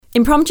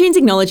Impromptunes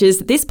acknowledges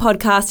that this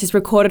podcast is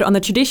recorded on the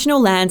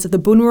traditional lands of the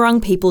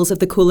Bunurong peoples of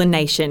the Kulin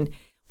Nation.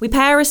 We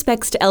pay our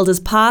respects to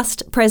elders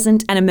past,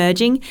 present and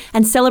emerging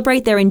and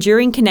celebrate their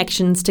enduring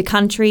connections to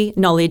country,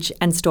 knowledge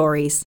and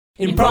stories.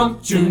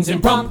 Impromptunes,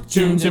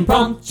 impromptunes,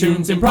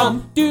 impromptunes,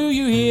 imprompt. Do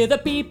you hear the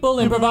people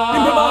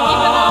improvising?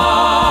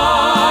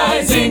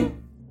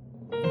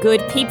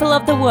 Good people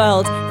of the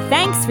world,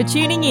 thanks for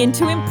tuning in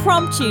to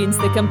Impromptunes,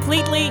 the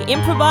completely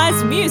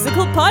improvised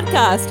musical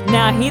podcast.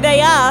 Now here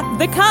they are,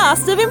 the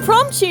cast of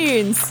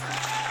Impromptunes.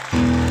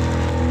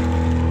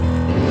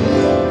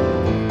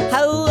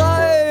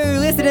 Hello,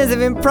 listeners of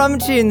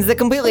Impromptunes, the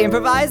completely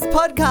improvised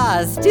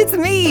podcast. It's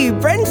me,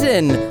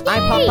 Brenton. Yay. I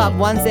pop up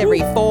once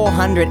every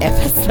 400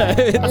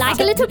 episodes. Like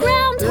a little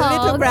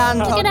groundhog. Little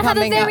groundhog We're gonna have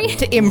coming up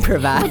to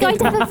improvise. We're going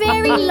to have a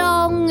very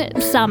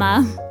long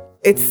summer.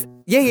 It's...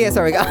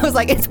 sorry. I was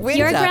like, it's winter.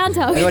 You're a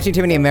groundhog. I'm watching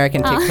too many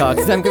American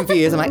TikToks. I'm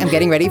confused. I'm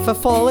getting ready for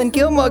fall and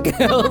Gilmore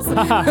Girls.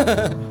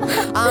 Hi,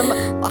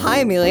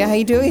 Amelia. How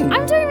you doing?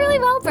 I'm doing really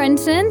well,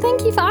 Brenton.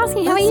 Thank you for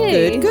asking. How are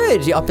you?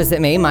 Good. You're opposite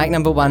me, mic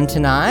number 1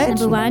 tonight.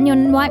 Number 1. You're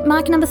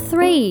mic number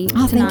 3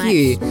 Oh, tonight. thank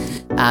you.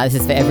 This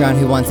is for everyone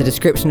who wants a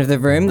description of the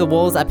room. The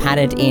walls are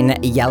padded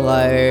in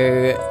yellow,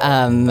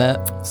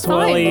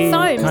 swirly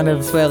Foam. kind of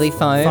swirly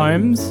foam.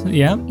 foams.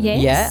 Yeah.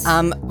 Yes.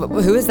 Yeah.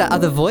 Who is that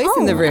other voice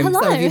in the room? hello.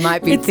 Some of you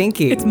might be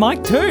thinking. It's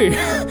Mike too.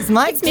 It's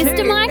Mike too.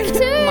 Mr. Mike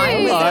too.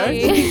 Mike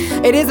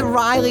too. It is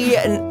Riley,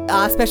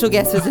 our special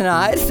guest for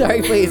tonight.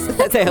 Sorry, please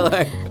say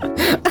hello.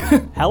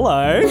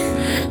 Hello.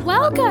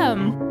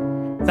 Welcome.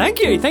 Thank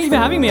you for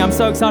having me. I'm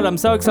so excited. I'm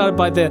so excited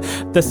by the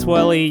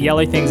swirly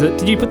yellow things.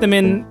 Did you put them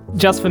in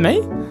just for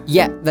me?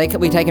 Yeah,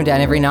 we take them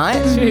down every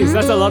night. Jeez,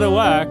 that's a lot of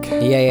work.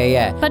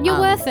 Yeah. But you're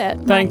worth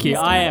it. Thank you.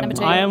 Mr. I Number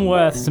 2. am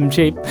worth some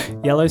cheap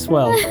yellow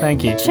swirl.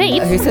 Thank you.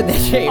 Cheap. Who said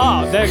they're cheap?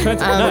 Oh, they're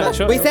expensive. No,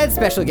 sure. We said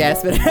special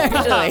guest, but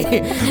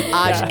actually,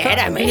 arch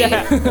enemy.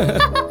 Yeah.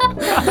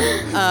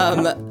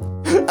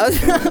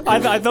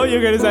 I thought you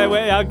were going to say,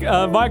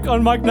 Mike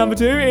on mic number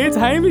 2, it's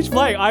Hamish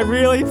Blake. I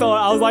really thought,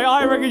 I was like,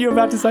 I reckon you're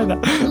about to say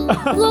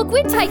that. Look,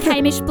 we'd take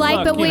Hamish Blake,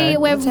 Look, but we're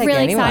Take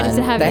really anyone. excited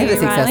to have they you, have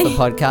a successful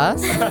Riley.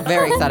 podcast.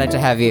 Very excited to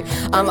have you.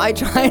 I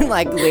try and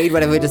lead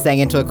whatever we're just saying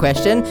into a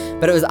question,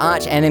 but it was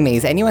arch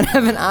enemies. Anyone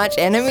have an arch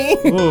enemy?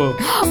 Ooh.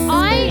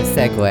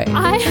 Segue.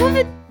 I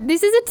have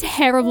this is a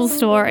terrible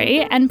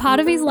story, and part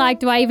of me is like,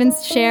 do I even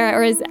share it,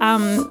 or is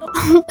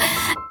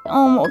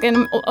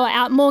Morgan,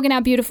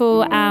 our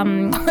beautiful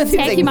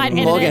tech, you might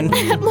edit Morgan.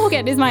 it.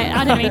 Morgan is my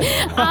enemy.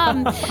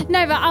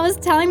 No, but I was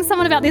telling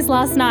someone about this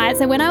last night.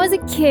 So when I was a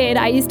kid,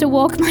 I used to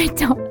walk my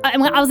dog.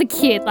 When I was a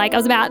kid, I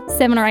was about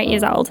 7 or 8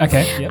 years old.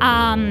 Okay.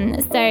 Yeah.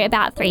 So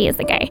about 3 years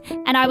ago,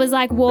 and I was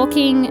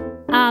walking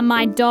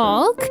my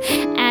dog,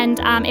 and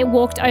it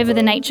walked over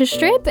the nature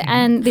strip,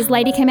 and this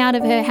lady came out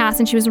of her house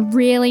and she was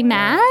really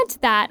mad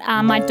that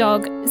my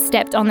dog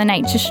stepped on the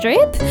nature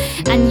strip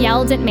and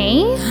yelled at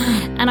me,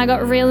 and I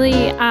got really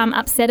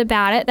upset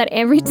about it, that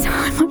every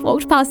time I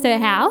walked past her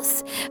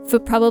house for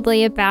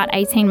probably about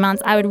 18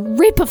 months, I would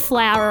rip a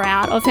flower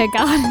out of her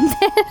garden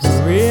bed.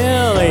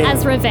 Really?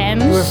 As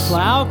revenge. You're a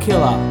flower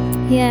killer.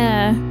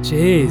 Yeah.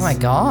 Jeez. Oh my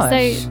gosh.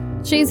 So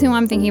she's who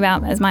I'm thinking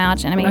about as my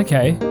arch enemy.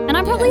 Okay. And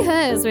I'm probably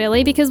hers,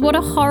 really, because what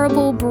a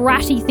horrible,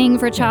 bratty thing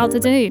for a child to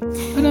do.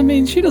 But I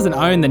mean, she doesn't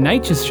own the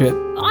nature strip.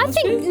 I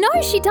think, no,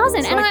 she doesn't.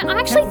 It's And like I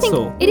actually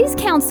council. think it is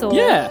council.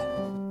 Yeah.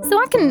 So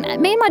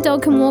me and my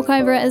dog can walk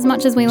over it as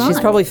much as we like.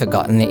 She's probably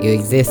forgotten that you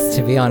exist,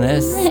 to be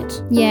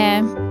honest.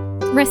 Yeah.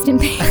 Rest in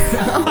peace.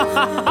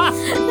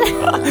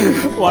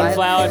 One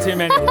flower too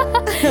many.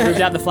 Ripped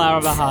out the flower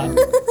of her heart.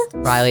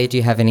 Riley, do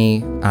you have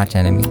any arch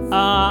enemies?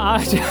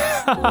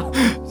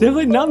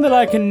 Definitely none that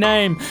I can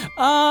name.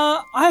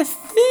 I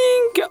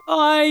think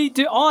I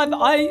do.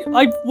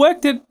 I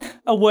worked at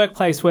a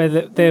workplace where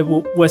there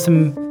were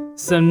some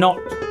not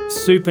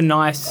super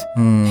nice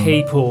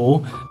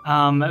people.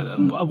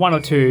 1 or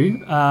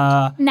 2.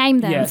 Name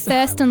them, yes.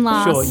 first and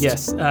last. Sure.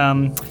 Yes.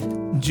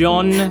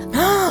 John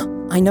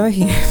I know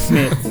him.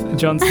 Smith.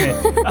 John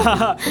Smith.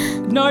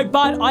 No,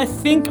 but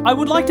I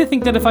would like to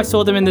think that if I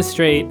saw them in the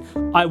street,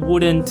 I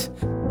wouldn't.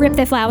 Rip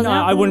their flowers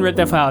out? I wouldn't rip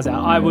their flowers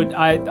out.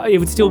 It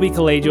would still be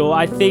collegial.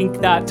 I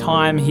think that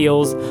time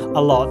heals a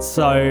lot.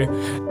 So,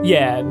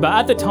 yeah. But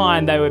at the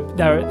time, they were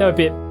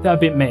a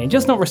bit mean,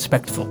 just not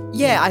respectful.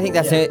 Yeah, I think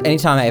that's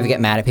anytime I ever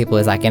get mad at people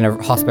is in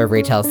a hospital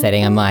retail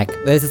setting. I'm like,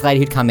 there's this lady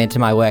who'd come into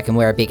my work and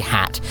wear a big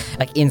hat,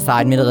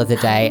 inside, middle of the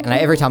day. And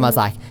every time I was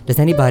like, does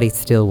anybody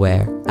still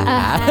wear a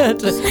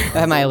hat? I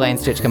had my Elaine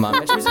Stitch come on.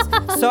 But she was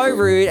just so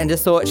rude and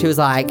just thought she was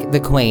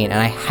the queen,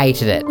 and I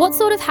hated it. What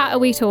sort of hat are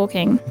we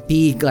talking?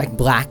 Big,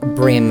 black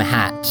brim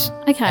hat.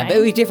 Okay. But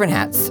it was different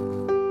hats.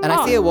 And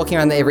I see her walking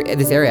around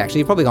this area, actually.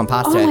 You've probably gone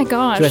past her. Oh my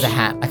gosh. She wears a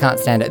hat. I can't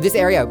stand it. This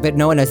area, but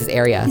no one knows this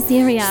area. This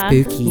area.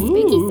 Spooky.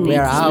 Spooky.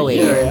 Where are we?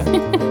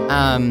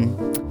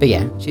 But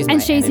yeah, she's my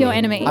And she's your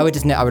enemy. I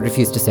would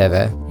refuse to serve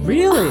her.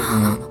 Really?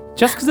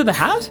 Just because of the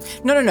hat?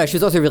 No. She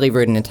was also really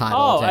rude and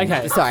entitled. Oh, and-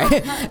 okay. Sorry.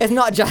 It's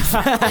not just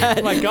that.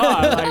 Oh my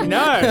God,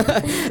 no.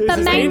 But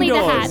mainly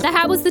the hat. The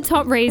hat was the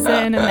top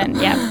reason, and then,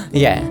 yeah.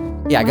 Yeah.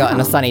 Yeah, I go out on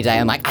a sunny day.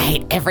 I'm like, I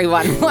hate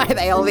everyone. Why are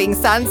they all being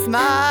sun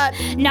smart?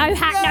 No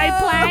hat,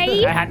 no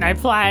play. No hat, no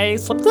play.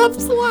 Slip, slop,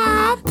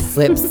 slap.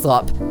 Slip,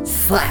 slop,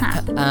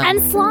 slap.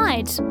 And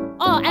slide.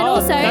 Oh, and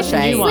also that's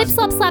a new one. slip,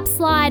 slop, slap,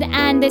 slide,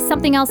 and there's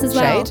something else as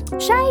well.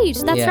 Shade,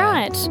 that's Yeah.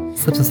 right.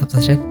 Slip, slip, slip,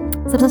 slip, shade.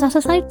 Slip, slip,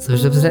 slap, slide. Slip,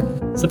 slip, slip.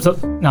 Slip,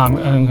 slip. No, I'm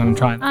going to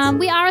try it.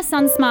 We are a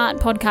Sun Smart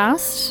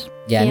podcast.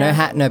 Yeah, no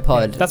hat, no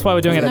pod. That's why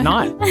we're doing it at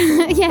night.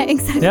 Yeah,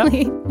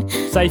 exactly.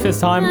 Safest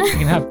time you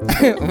can have.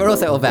 We're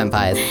also all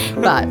vampires.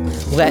 But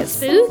let's...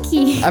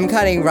 Spooky. I'm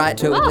cutting right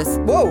to it. This.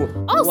 Whoa.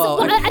 Oh, Whoa,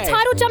 so, okay. a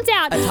title jumped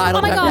out. A title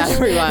oh my jumped gosh. out,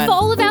 everyone. For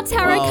all of our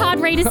tarot Whoa. card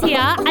readers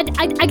here,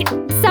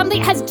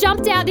 something has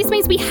jumped out. This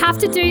means we have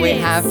to do We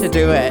this. have to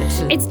do it.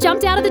 It's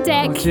jumped out of the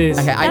deck. Oh, jeez.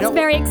 Okay, That's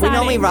very exciting. We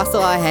normally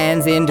rustle our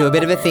hands in, do a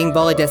bit of a thing,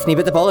 Bolo Destiny,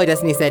 but the Bolo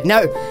Destiny said,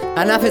 no,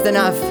 enough is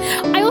enough.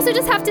 I also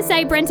just have to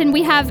say, Brenton,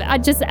 we have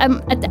just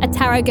a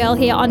tarot girl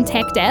here on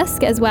tech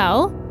desk as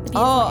well.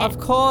 Oh, of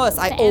course.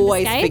 I Amber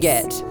always Skates.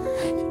 forget.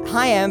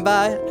 Hi,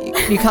 Amber.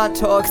 You can't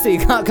talk, so you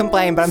can't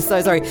complain, but I'm so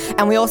sorry.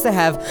 And we also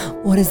have,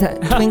 what is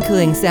that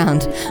twinkling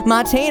sound?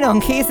 Martine on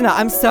keys now.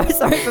 I'm so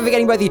sorry for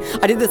forgetting both of you.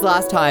 I did this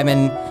last time,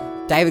 and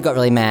David got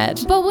really mad.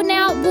 But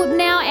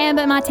now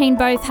Amber and Martine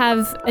both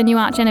have a new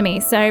arch enemy,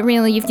 so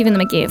really you've given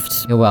them a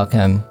gift. You're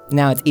welcome.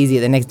 Now it's easy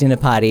at the next dinner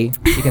party.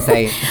 You can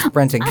say, it's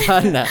Brenton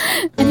Gardner.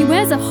 And he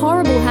wears a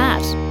horrible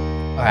hat.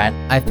 All right,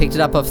 I've picked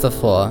it up off the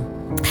floor.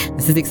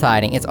 This is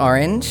exciting. It's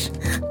orange.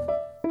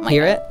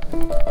 Hear it?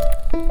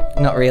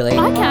 Not really.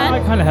 I can. I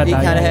kind of had You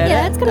that. kind of heard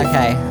Yeah, it? it's got a-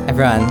 Okay,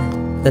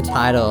 everyone. The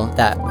title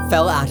that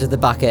fell out of the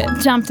bucket.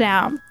 Jumped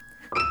out.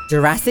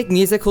 Jurassic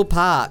Musical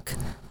Park.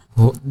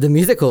 The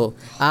musical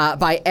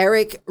by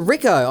Eric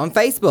Rico on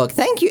Facebook.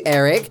 Thank you,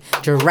 Eric.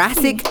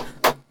 Jurassic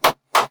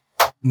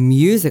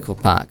Musical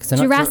Park. So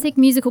not Jurassic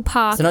Musical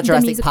Park. So not the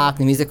Jurassic musical. Park,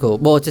 the musical.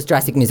 Well, it's just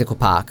Jurassic Musical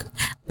Park.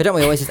 But don't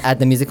we always just add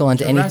the musical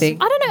onto anything?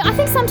 I don't know. I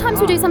think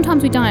sometimes we do,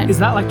 sometimes we don't. Is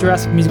that like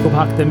Jurassic Musical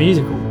Park, the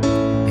musical?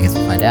 I guess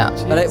we'll find out.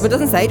 But it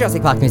doesn't say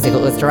Jurassic Park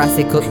musical. It's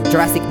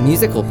Jurassic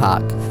Musical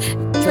Park. So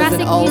it's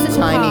Jurassic an old Musical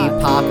tiny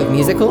Park. park of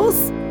musicals.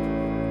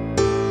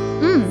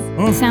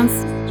 Sounds.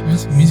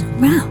 Jurassic Musical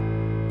Wow.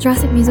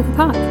 Jurassic Musical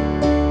Park.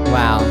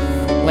 Wow.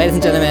 Ladies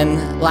and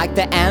gentlemen, like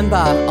the amber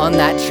on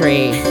that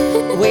tree,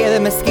 we are the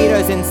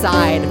mosquitoes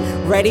inside,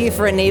 ready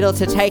for a needle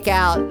to take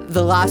out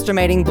the last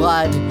remaining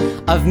blood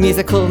of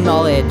musical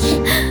knowledge.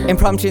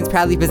 Impromptunes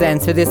proudly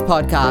presents for this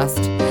podcast,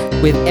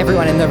 with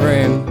everyone in the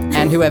room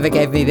and whoever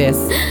gave me this,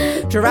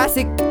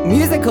 Jurassic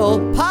Musical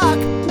Park,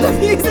 the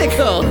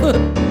musical.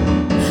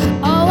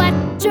 Oh,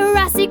 at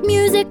Jurassic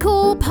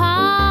Musical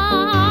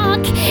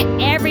Park,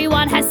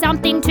 everyone has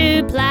something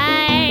to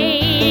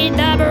play.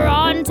 The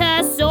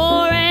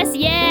Brontosaurus,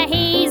 yeah,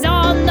 he's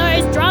on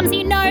those drums.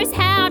 He knows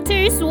how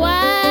to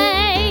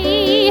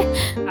sway.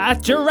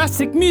 At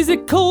Jurassic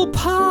Musical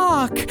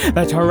Park,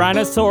 the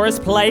Tyrannosaurus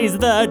plays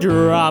the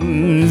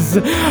drums.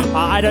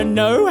 I don't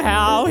know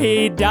how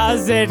he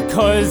does it,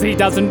 'cause he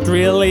doesn't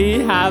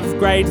really have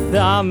great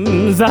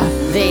thumbs.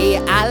 The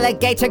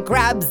alligator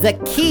grabs a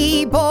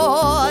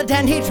keyboard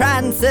and he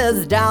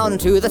trances down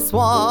to the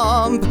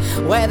swamp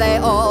where they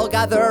all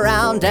gather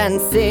around and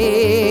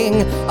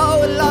sing.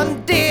 Oh,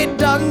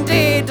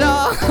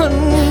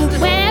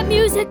 Lundy-Dundee-Dun. We're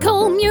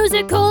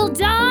musical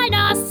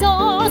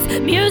dinosaurs.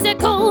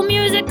 Musical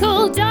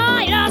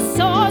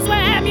dinosaurs.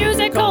 We're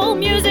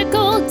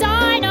musical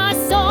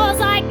dinosaurs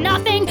like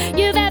nothing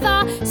you've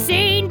ever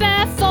seen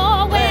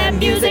before. We're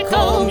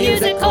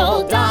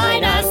musical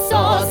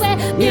dinosaurs. We're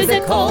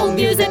musical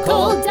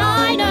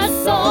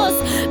dinosaurs.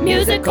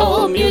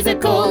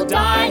 Musical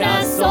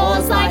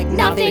dinosaurs like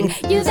nothing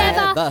you've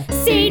ever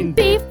seen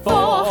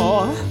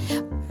before.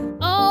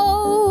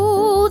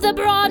 Oh, the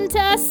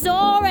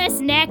Brontosaurus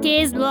neck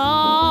is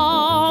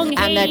long.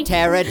 And the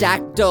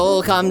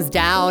pterodactyl comes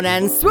down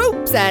and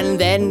swoops, and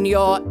then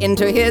you're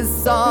into his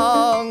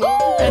song.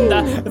 And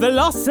the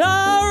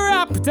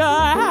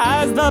Velociraptor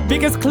has the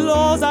biggest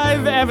claws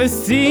I've ever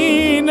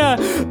seen.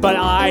 But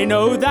I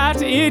know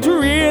that it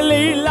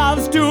really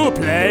loves to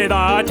play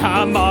the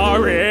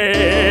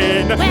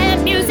tambourine. We're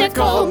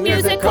musical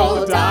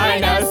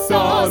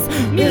dinosaurs.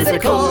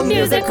 Musical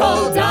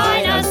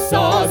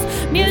dinosaurs.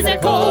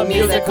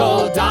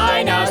 Musical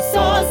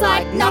dinosaurs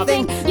like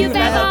nothing you've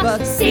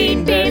ever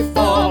seen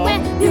before. We're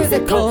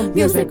musical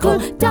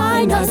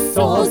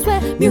dinosaurs.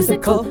 We're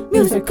musical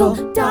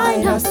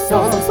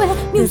dinosaurs. We're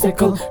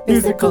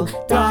musical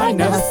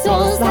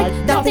dinosaurs like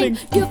nothing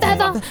you've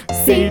ever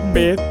Seen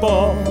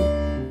before.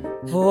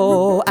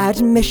 Oh,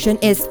 admission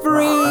is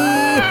free.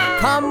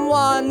 Come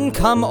one,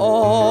 come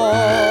all.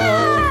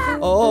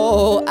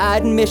 Oh,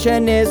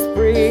 admission is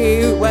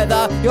free,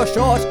 whether you're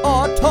short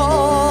or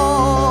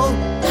tall.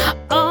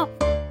 Oh,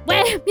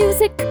 we're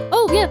music.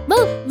 Oh, yeah.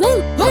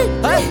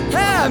 Hey,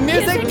 hey,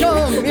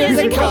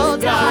 musical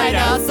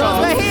dinosaurs.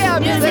 We're here,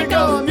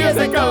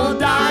 musical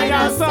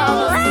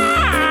dinosaurs.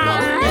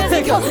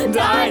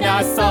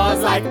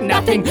 dinosaurs like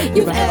nothing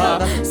you've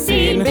ever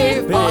seen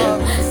before.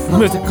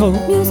 Musical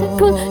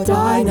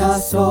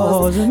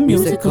Dinosaurs,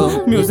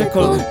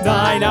 musical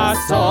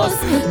dinosaurs,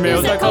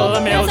 musical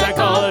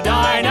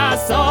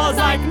dinosaurs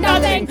like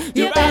nothing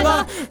you've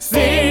ever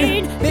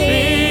seen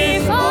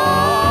Music.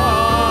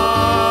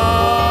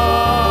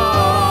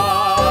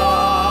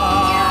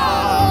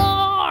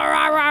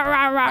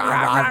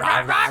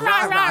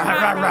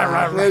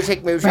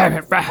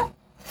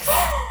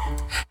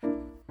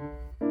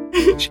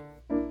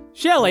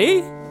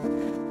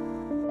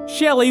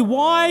 Shelley,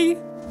 why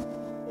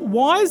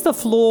is the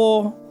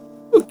floor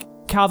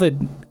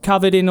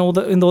covered in all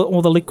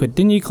the liquid?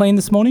 Didn't you clean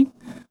this morning?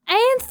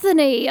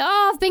 Anthony,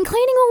 I've been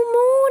cleaning all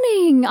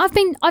morning. I've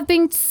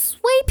been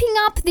sweeping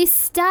up this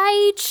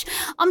stage.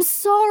 I'm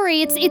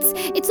sorry.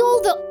 It's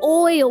all the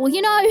oil.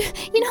 You know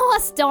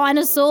us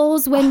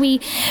dinosaurs, when we're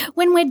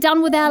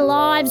done with our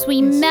lives,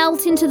 we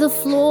melt into the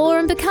floor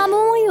and become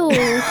oil.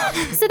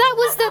 So that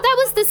was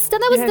the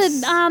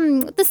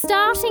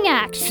starting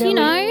act.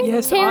 Shelley,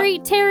 yes, Terry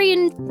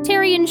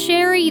and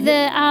Sherry,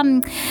 the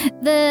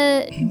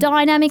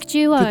dynamic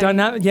duo.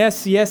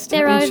 Yes, They're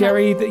Terry and over.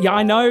 Sherry.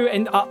 I know,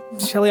 and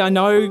Shelley, I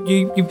know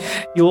you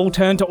all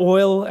turned to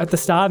oil at the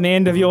start and the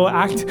end of your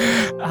act,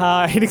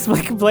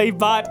 inexplicably,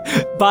 but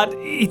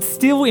it's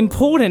still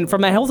important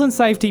from a health and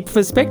safety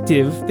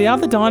perspective. The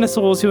other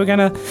dinosaurs who are going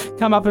to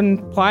come up and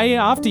play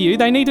after you,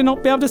 they need to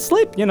not be able to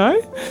slip, you know?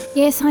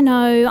 Yes, I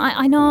know.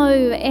 I know,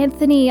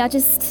 Anthony.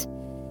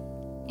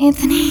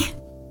 Anthony,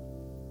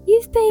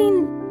 you've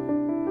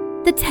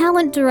been the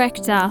talent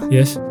director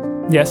Yes.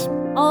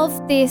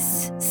 of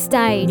this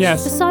stage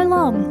Yes. for so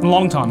long. A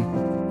long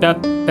time. But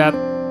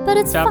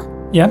it's It's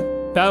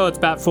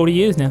about 40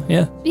 years now,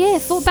 yeah.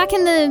 back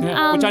in the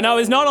Which I know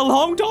is not a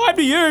long time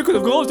to you, because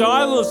of course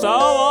dinosaurs are so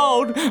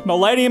old.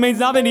 Millennium means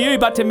nothing to you,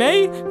 but to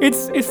me,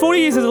 it's 40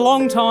 years is a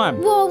long time.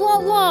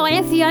 Whoa,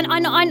 Anthony!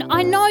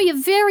 I know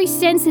you're very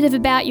sensitive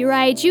about your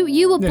age.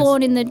 You were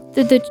born in the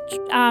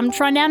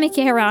Trinamic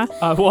era,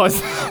 I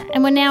was.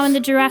 and we're now in the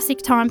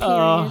Jurassic time period.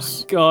 Oh,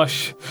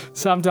 gosh.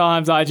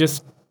 Sometimes I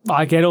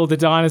get all the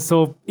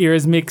dinosaur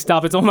eras mixed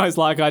up. It's almost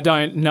like I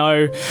don't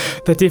know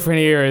the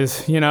different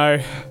eras, you know,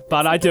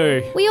 but I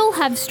do. We all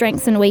have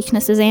strengths and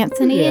weaknesses,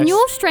 Anthony, Yes. and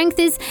your strength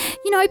is,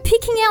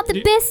 picking out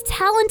the best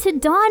talented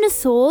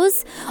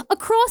dinosaurs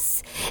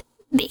across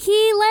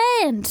here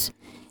land.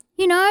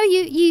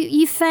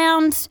 You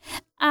found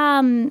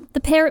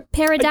the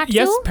pterodactyl.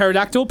 Yes,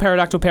 pterodactyl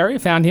Perry. I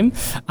found him.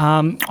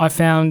 I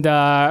found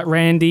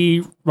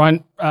Randy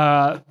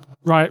rhinoceros.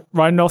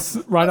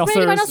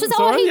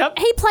 Oh,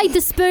 he played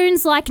the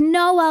spoons like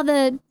no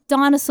other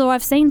dinosaur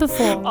I've seen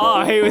before.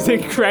 Oh, he was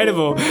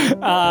incredible.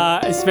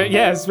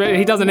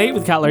 He doesn't eat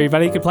with cutlery,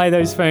 but he could play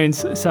those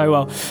spoons so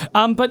well.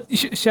 But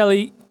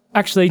Shelley,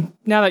 actually,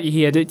 now that you're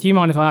here, do you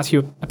mind if I ask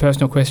you a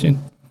personal question?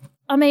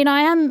 I mean,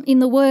 I am in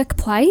the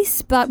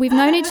workplace, but we've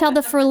known each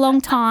other for a long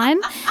time,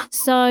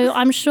 so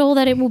I'm sure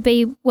that it will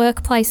be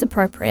workplace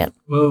appropriate.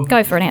 Well,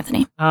 Go for it,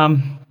 Anthony.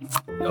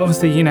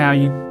 obviously, you know how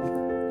you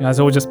guys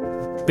all just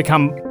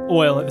become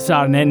oil at the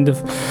start and end of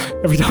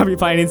every time you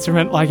play an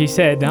instrument, like you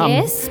said.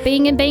 Yes,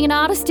 being an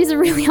artist is a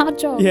really hard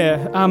job. Yeah.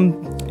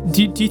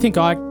 Do you think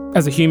I,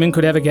 as a human,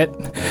 could ever get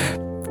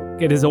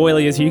as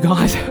oily as you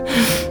guys?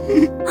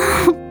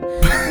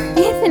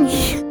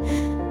 Anthony,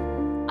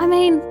 I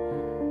mean,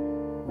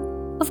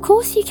 of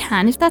course you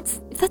can if that's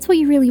what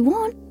you really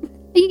want.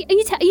 Are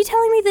you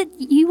telling me that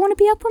you want to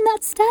be up on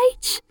that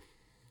stage?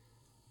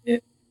 Yeah.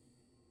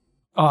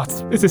 Oh,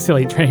 it's a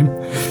silly dream.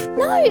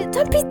 No,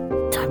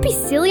 don't be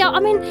silly. I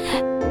mean,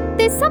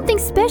 there's something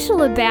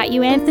special about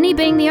you, Anthony,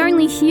 being the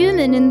only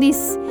human in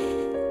this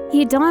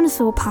here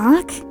dinosaur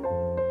park.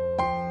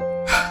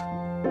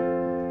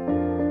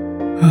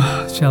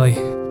 Shelley.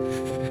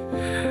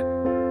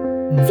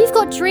 If you've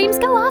got dreams,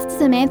 go after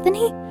them,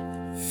 Anthony.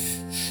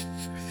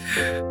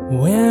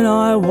 When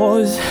I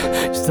was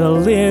just a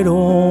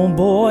little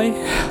boy,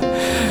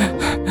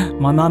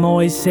 my mum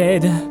always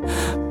said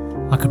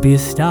I could be a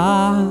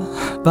star,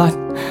 but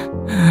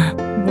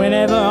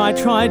whenever I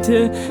tried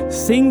to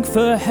sing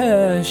for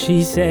her,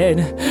 she said,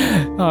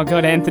 "Oh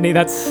God, Anthony,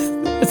 that's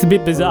a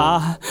bit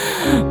bizarre."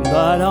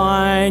 But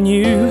I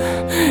knew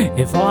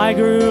if I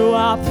grew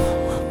up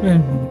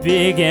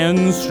big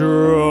and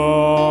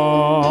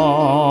strong,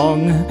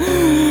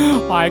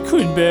 I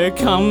could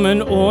become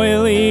an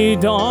oily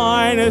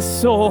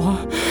dinosaur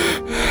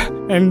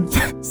and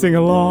sing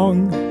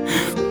along.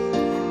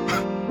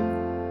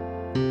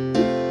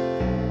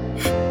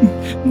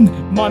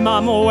 My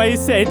mum always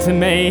said to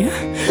me,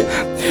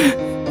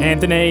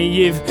 "Anthony,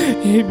 you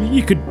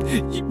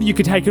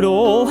could take it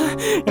all."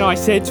 And I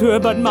said to her,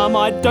 "But Mum,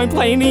 I don't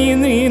play any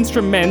in the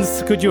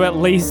instruments. Could you at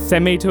least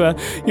send me to a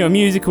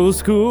musical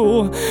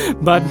school?"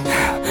 But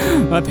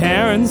my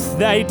parents,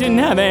 they didn't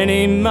have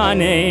any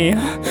money.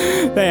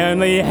 They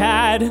only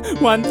had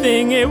one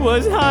thing, it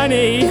was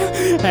honey.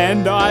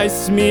 And I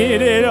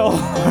smeared it all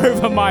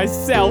over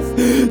myself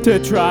to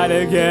try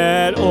to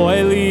get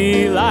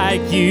oily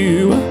like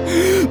you.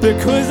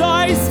 Because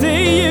I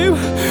see you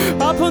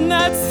up on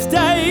that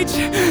stage.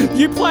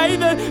 You play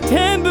the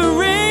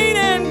tambourine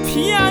and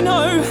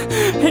piano,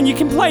 and you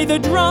can play the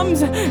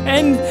drums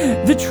and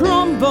the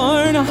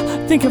trombone. I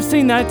think I've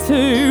seen that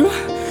too.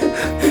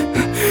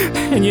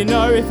 And you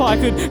know, if I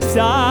could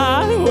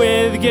start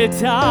with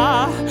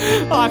guitar,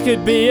 I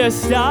could be a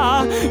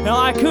star.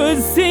 I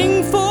could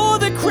sing for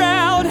the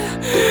crowd.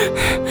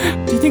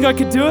 Do you think I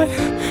could do it,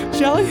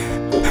 Shelley?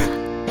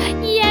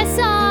 Yes,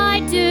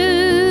 I do.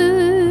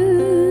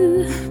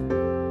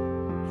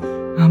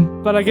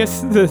 But I guess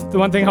the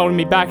one thing holding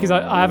me back is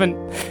I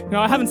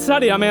haven't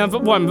studied. I mean,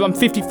 I'm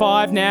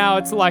 55 now.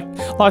 It's like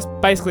life's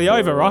basically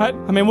over, right?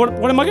 I mean, what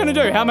am I going to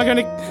do? How am I going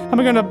to?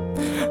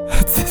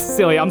 It's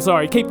silly. I'm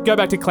sorry. Go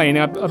back to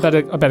cleaning. I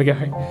better go.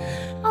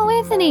 Oh,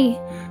 Anthony,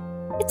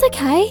 it's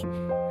okay.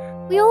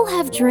 We all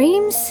have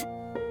dreams.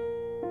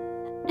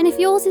 And if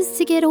yours is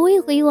to get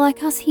oily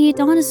like us here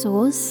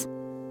dinosaurs,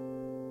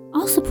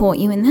 I'll support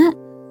you in that.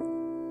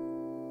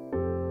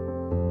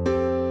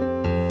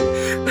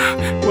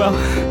 Well,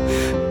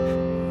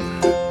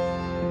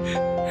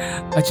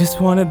 I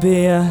just want to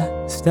be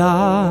a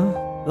star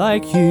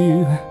like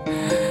you.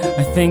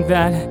 I think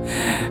that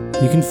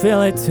you can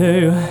feel it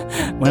too.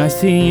 When I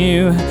see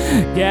you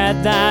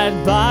get that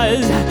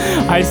buzz,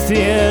 I see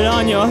it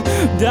on your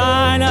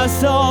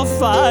dinosaur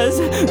fuzz.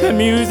 The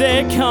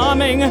music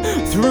coming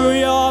through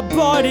your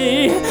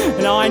body,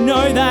 and I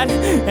know that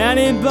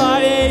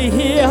anybody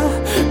here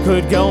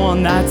could go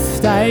on that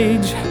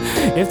stage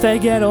if they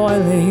get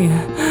oily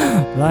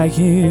like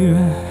you.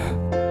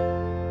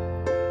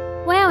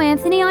 Wow,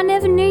 Anthony, I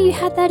never knew you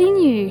had that in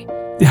you.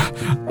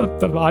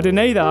 But I didn't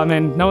either. I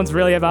mean, no one's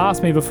really ever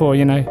asked me before,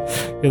 you know.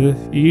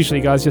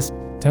 Usually guys just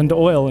turn to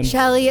oil and...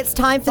 Shelley, it's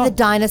time for the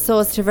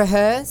dinosaurs to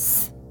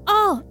rehearse.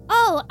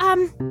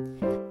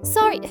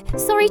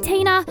 Sorry,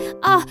 Tina.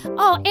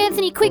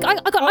 Anthony, quick! I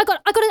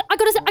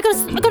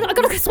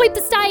gotta sweep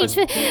the stage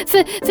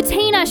for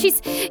Tina.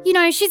 She's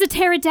a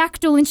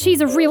pterodactyl and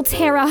she's a real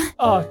terror.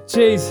 Oh,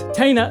 jeez,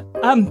 Tina.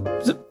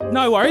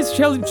 No worries,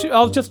 Shelley.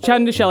 I'll just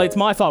chat to Shelley. It's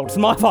my fault. It's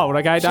my fault.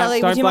 Okay,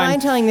 Shelley, don't would you blame.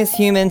 mind telling this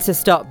human to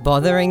stop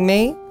bothering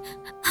me?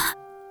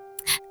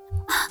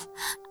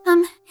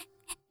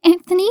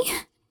 Anthony,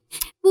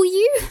 will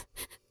you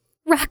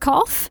rack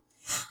off?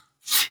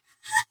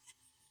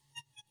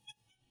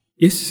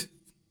 Yes.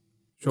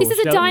 Sure, This is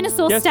a Shelley.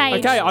 dinosaur Yes,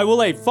 stage. Okay, I will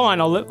leave.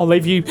 Fine, I'll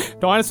leave you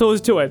dinosaurs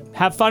to it.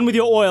 Have fun with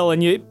your oil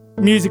and your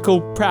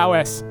musical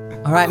prowess.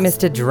 All right,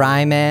 Mr.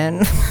 Dry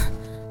Man.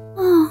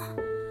 Oh.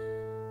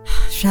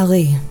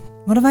 Shelley,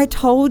 what have I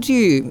told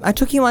you? I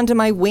took you under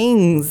my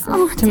wings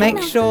to make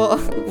sure,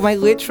 my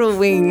literal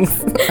wings.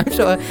 I'm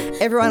sure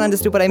everyone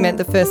understood what I meant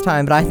the first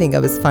time, but I think I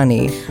was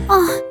funny.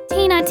 Oh,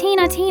 Tina,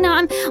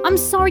 I'm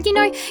sorry. You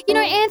know,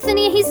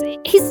 Anthony, he's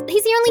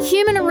the only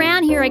human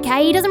around here,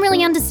 okay? He doesn't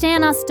really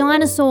understand us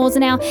dinosaurs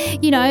and our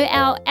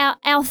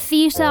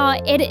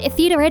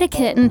theatre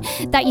etiquette, and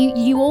that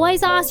you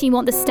always ask, you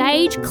want the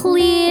stage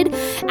cleared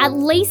at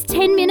least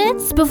 10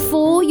 minutes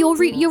before your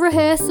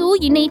rehearsal.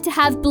 You need to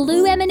have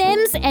blue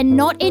M&Ms and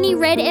not any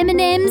red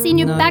M&Ms in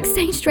your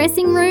backstage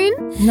dressing room.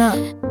 No.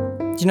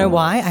 Do you know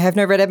why I have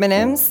no red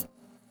M&Ms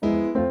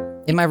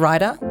in my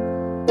rider?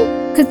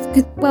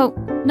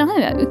 No.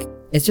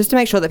 It's just to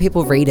make sure that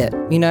people read it,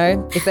 you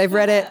know? If they've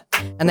read it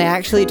and they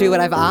actually do what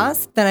I've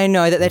asked, then I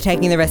know that they're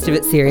taking the rest of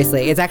it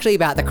seriously. It's actually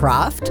about the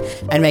craft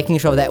and making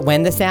sure that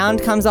when the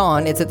sound comes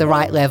on, it's at the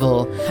right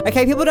level.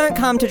 Okay, people don't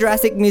come to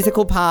Jurassic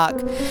Musical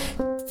Park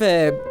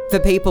for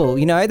people,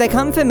 you know? They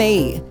come for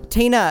me,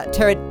 Tina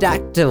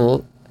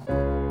Pterodactyl.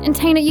 And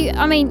Tina,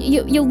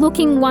 you're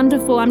looking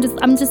wonderful. I'm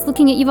just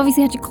looking at, you've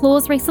obviously had your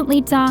claws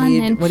recently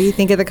done. What do you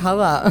think of the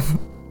colour?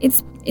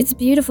 It's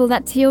beautiful.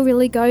 That teal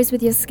really goes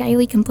with your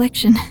scaly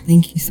complexion.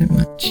 Thank you so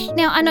much.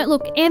 Now, I know,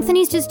 look,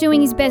 Anthony's just doing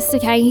his best,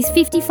 okay? He's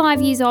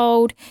 55 years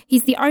old.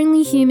 He's the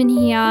only human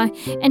here.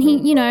 And he,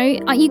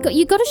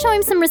 you got to show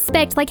him some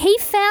respect. Like, he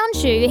found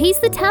you. He's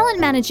the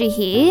talent manager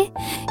here,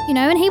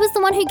 and he was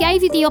the one who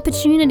gave you the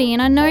opportunity.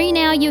 And I know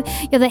now you're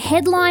the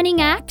headlining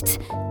act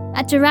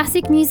at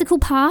Jurassic Musical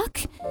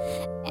Park.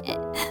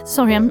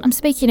 Sorry, I'm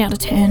speaking out of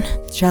turn.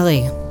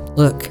 Shelley,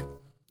 look,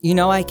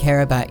 I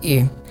care about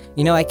you.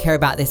 I care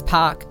about this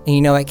park,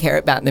 and I care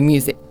about the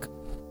music.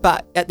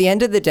 But at the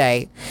end of the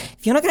day,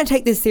 if you're not going to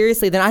take this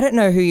seriously, then I don't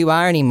know who you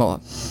are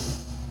anymore.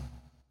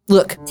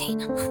 Look,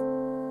 Tina.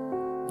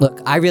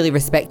 Look, I really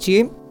respect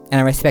you, and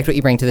I respect what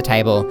you bring to the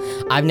table.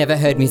 I've never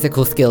heard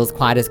musical skills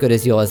quite as good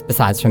as yours,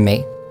 besides from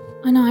me.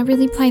 I know, I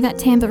really play that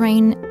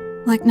tambourine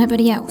like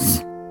nobody else.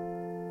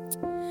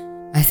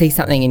 I see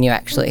something in you,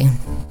 actually.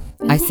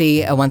 Really? I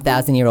see a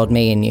 1,000-year-old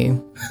me in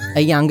you.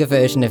 A younger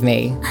version of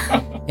me.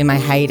 In my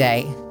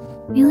heyday.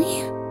 Really?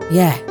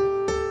 Yeah.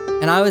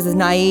 And I was as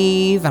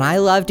naive, and I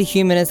loved a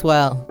human as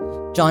well.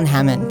 John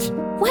Hammond.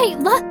 Wait,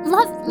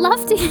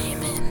 loved a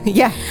human?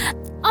 Yeah.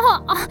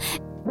 Oh,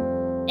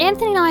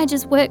 Anthony and I are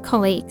just work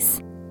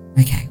colleagues.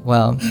 Okay,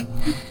 well,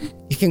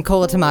 you can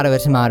call a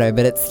tomato,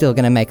 but it's still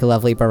going to make a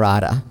lovely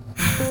burrata.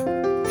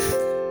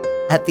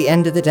 At the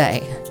end of the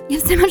day... You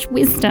have so much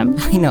wisdom.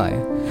 I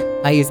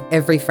know. I use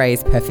every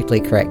phrase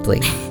perfectly correctly.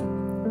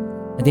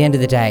 At the end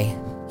of the day,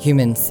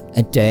 humans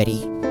are dirty.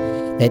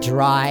 They're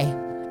dry,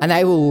 and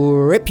they will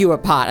rip you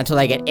apart until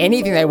they get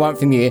anything they want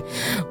from you.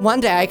 One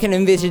day I can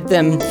envisage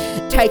them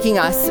taking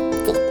us,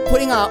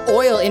 putting our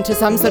oil into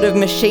some sort of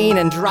machine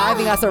and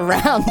driving us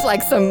around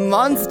like some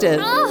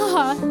monsters.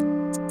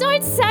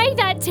 Don't say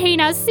that,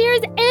 Tina.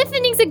 Seriously,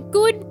 Anthony's a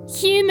good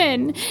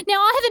human. Now,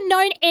 I haven't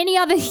known any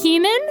other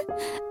human,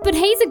 but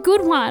he's a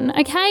good one,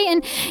 okay?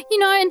 And,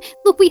 and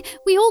look, we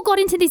all got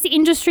into this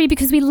industry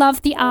because we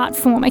love the art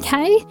form,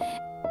 okay?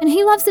 And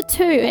he loves it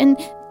too. And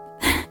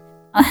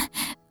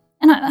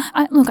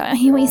look, I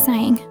hear what you're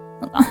saying.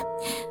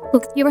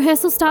 Look, your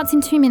rehearsal starts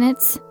in 2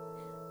 minutes.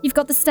 You've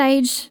got the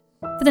stage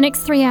for the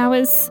next 3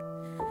 hours.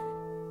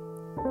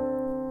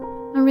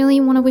 I really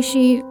want to wish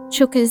you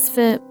chookers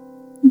for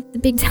the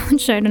big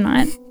talent show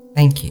tonight.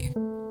 Thank you.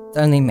 It's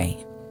only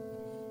me.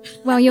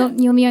 Well, you're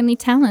the only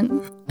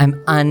talent.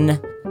 I'm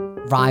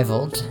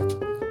unrivaled.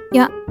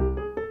 Yeah.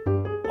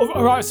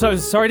 All right, so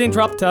sorry to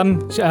interrupt,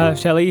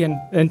 Shelley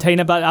and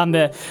Tina, but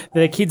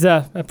the kids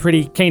are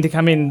pretty keen to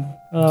come in.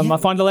 Am I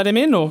fine to let them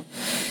in, or?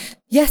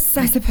 Yes,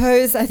 I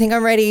suppose. I think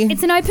I'm ready.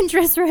 It's an open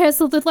dress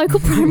rehearsal. The local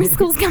primary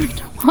school's coming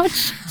to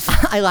watch.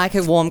 I like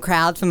a warm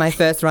crowd for my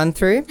first run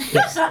through.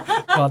 Yes.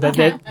 Well,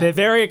 they're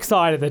very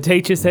excited. The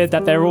teacher said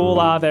that they're all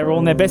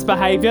in their best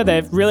behaviour.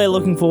 They're really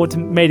looking forward to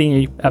meeting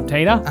you,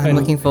 Tina. I'm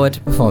looking forward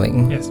to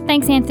performing. Yes.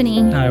 Thanks,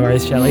 Anthony. No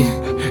worries, Shelley.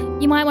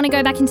 You might want to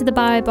go back into the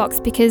bio box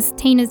because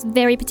Tina's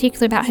very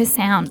particular about her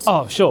sound.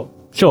 Oh, sure.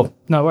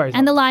 No worries.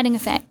 And the lighting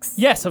effects.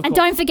 Yes, of course. And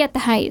don't forget the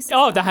haze.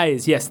 Oh, the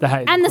haze. Yes, the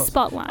haze. And the course.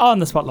 spotlight. Oh, and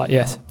the spotlight,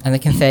 yes. And the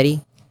confetti.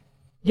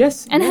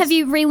 Yes. And have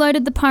you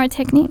reloaded the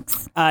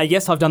pyrotechnics?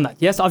 Yes, I've done that.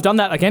 Yes, I've done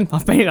that again.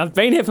 I've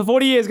been here for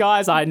 40 years,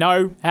 guys. I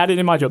know how to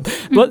do my job.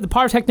 But the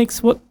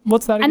pyrotechnics,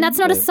 what's that again? And that's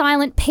not a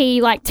silent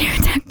P like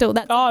pterodactyl.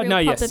 That's a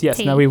real proper yes.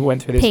 P. No, we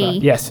went through this. P.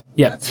 Right. Yes,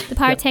 yeah. The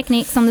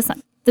pyrotechnics on the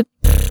side.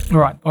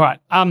 All right.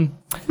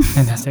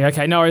 Fantastic.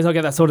 Okay, no worries. I'll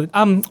get that sorted.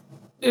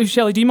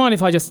 Shelley, do you mind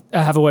if I just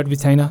have a word with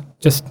Tina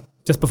just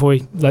before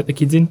we let the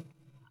kids in?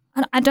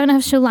 I don't know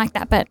if she'll like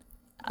that, but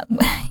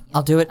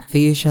I'll do it for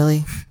you,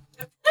 Shelley.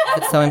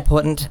 It's so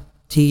important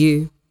to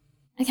you.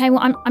 okay.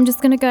 Well, I'm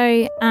just gonna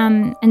go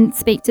and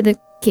speak to the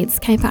kids.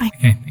 Okay, bye.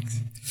 Okay,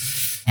 thanks.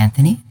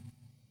 Anthony?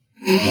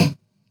 Tina,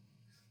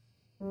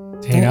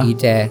 Don't you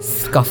dare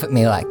scoff at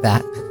me like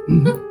that.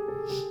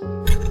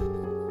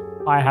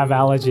 I have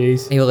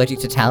allergies. Are you allergic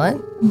to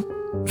talent?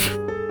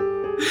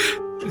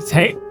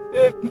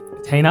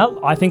 Tina,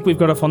 I think we've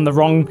got off on the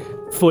wrong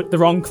foot, the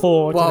wrong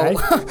claw today.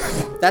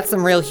 Whoa. That's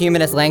some real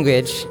humanist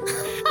language.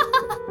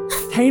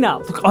 Tina,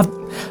 look,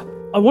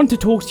 I want to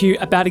talk to you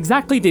about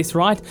exactly this,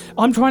 right?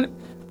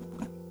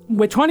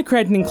 We're trying to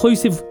create an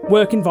inclusive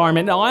work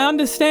environment. Now, I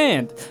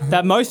understand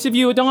that most of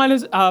you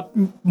are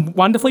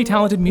wonderfully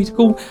talented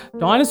musical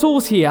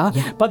dinosaurs here,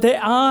 but there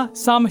are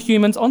some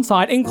humans on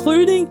site,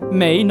 including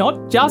me,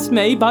 not just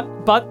me, but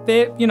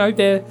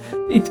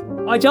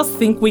I just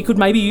think we could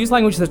maybe use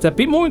language that's a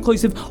bit more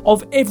inclusive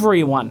of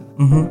everyone.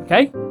 Mm-hmm.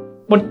 Okay?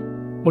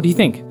 What do you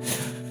think?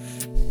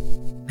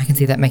 I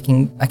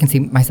can see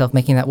myself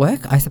making that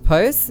work, I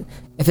suppose.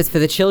 If it's for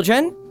the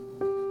children.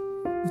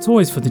 It's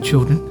always for the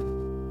children.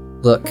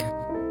 Look,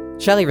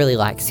 Shelley really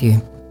likes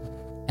you.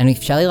 And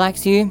if Shelley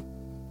likes you,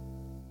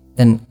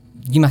 then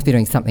you must be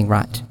doing something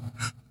right.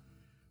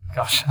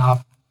 Gosh,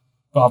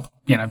 well,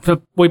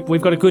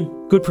 we've got a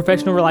good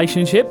professional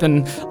relationship,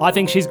 and I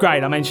think she's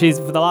great. I mean, she's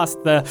for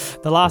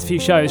the last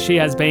few shows, she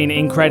has been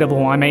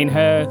incredible. I mean,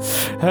 her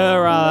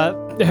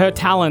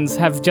talents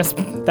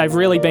they've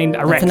really been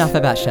a wreck. That's enough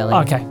about Shelley.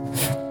 Okay.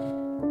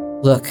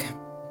 Look,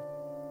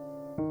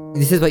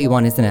 this is what you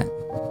want, isn't it?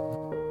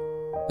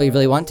 What you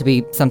really want, to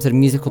be some sort of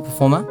musical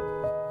performer?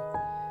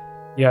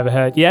 You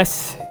overheard?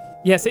 Yes,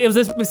 it was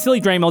a silly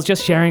dream I was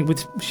just sharing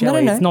with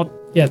Shelley. No. It's not,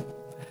 yeah.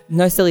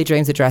 No silly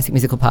dreams at Jurassic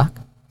Musical Park.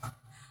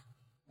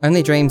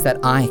 Only dreams that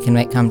I can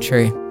make come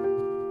true.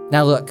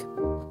 Now look,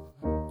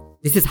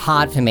 this is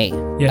hard for me.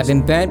 Yes. I've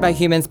been burnt by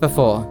humans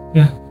before.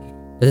 Yeah.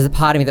 But there's a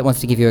part of me that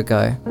wants to give you a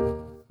go.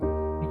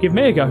 You give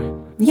me a go?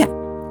 Yeah.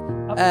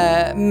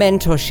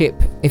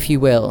 Mentorship, if you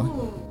will.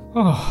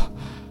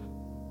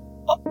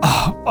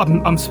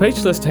 I'm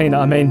speechless, Tina.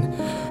 I mean,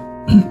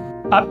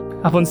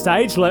 up on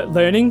stage,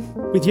 learning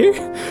with you?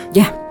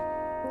 Yeah.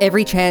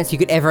 Every chance you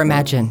could ever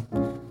imagine.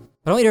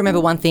 But I want you to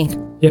remember one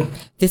thing. Yeah.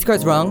 This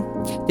goes wrong.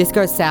 This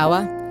goes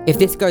sour. If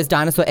this goes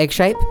dinosaur egg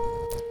shape,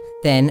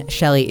 then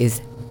Shelley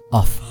is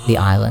off the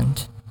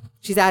island.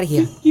 She's out of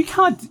here. You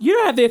don't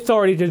have the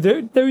authority to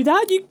do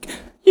that.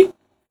 You.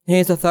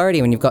 Here's authority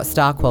when you've got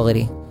star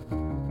quality.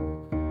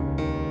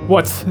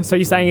 What? So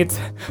you're saying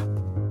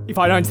if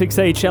I don't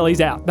succeed,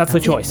 Shelley's out. That's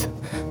the choice.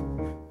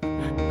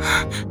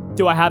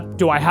 Do I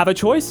have a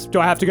choice?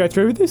 Do I have to go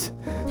through with this?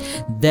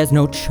 There's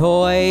no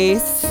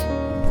choice.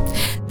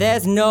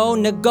 There's no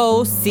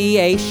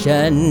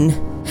negotiation.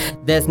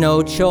 There's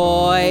no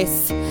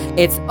choice.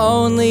 It's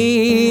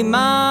only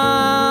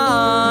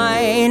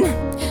mine.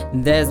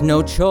 There's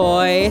no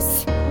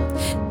choice.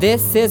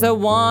 This is a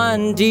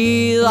one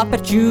deal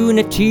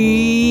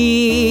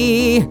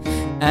opportunity.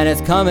 and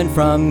it's coming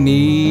from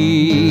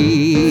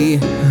me.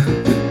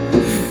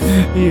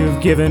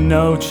 You've given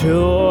no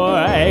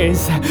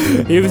choice.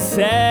 You've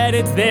said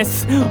it's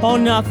this or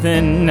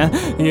nothing.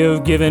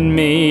 You've given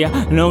me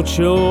no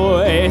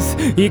choice.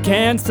 You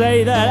can't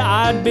say that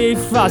I'd be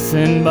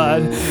fussing,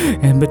 but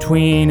in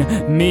between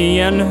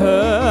me and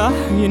her,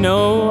 you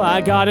know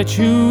I gotta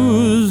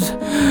choose.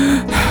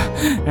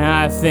 And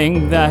I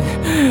think that,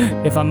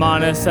 if I'm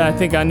honest, I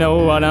think I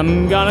know what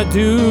I'm gonna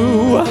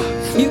do.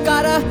 You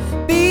gotta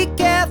be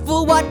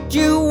careful what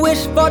you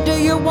wish for. Do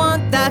you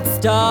want that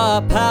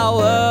star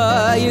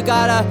power? You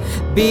gotta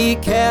be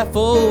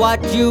careful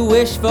what you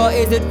wish for.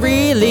 Is it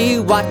really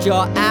what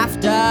you're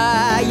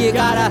after? You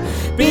gotta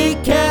be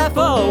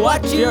careful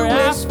what you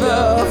wish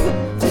for.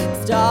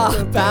 Star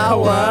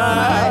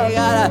power. You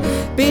gotta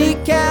be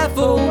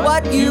careful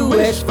what you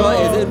wish for.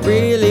 Is it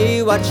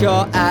really what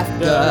you're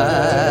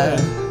after?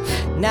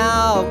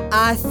 Now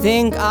I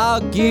think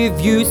I'll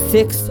give you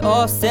 6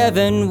 or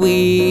 7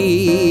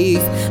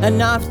 weeks,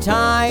 enough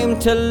time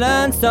to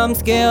learn some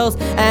skills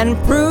and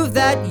prove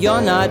that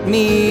you're not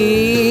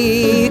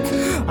meek.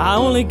 I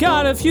only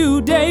got a few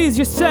days,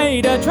 you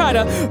say, to try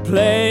to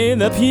play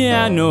the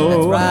piano.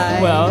 That's right.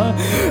 Well,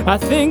 I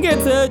think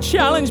it's a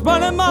challenge,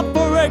 but I'm up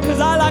for it, cause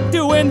I like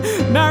doing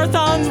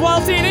marathons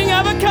whilst eating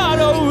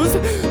avocados.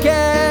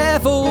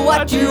 Careful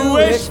what you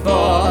wish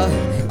for.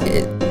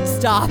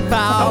 Star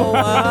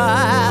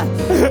power.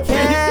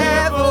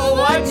 Careful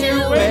what you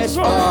wish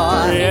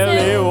for.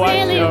 Really what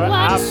you're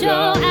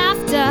after.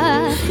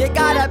 You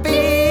gotta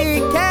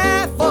be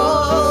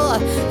careful.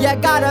 You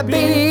gotta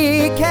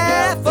be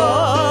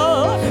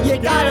careful. You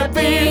gotta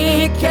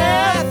be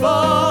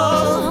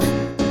careful.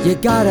 You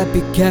gotta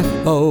be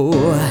careful.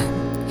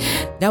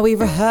 Now we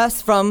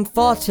rehearse from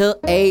 4 till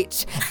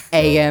 8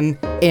 a.m.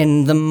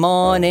 in the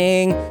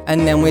morning,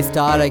 and then we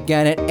start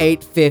again at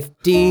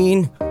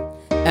 8:15.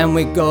 And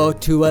we go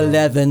to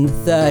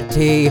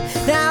 11:30.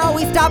 Now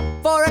we stop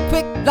for a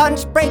quick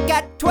lunch break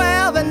at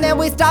 12, and then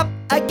we stop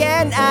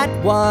again at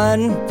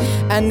 1.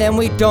 And then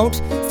we don't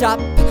stop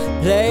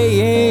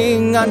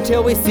playing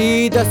until we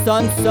see the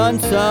sun.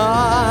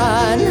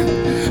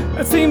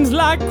 It seems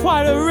like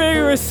quite a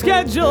rigorous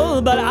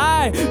schedule, but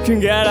I can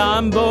get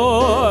on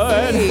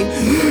board.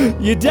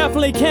 You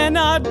definitely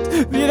cannot.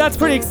 That's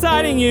pretty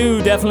exciting.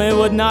 You definitely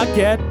would not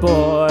get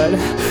bored.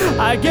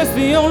 I guess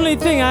the only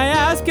thing I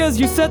ask as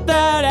you set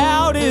that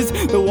out is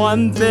the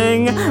one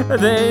thing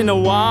in a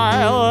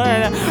while.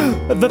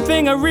 And the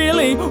thing I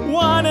really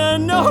wanna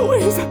know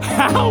is,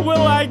 how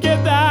will I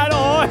get that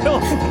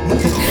oil?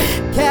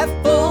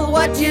 Careful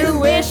what you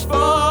wish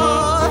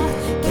for.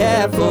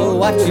 Careful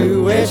what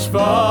you wish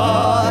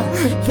for.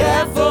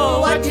 Careful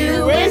what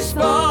you wish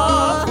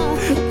for.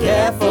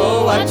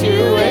 Careful what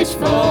you wish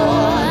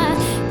for.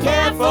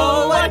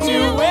 Careful what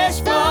you wish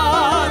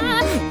for.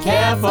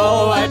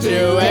 Careful what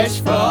you wish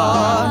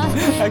for.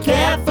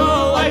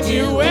 Careful what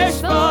you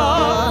wish for.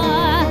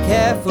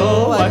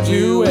 Careful what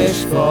you wish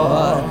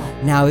for.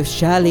 Now if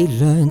Shirley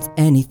learns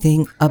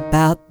anything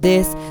about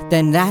this,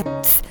 then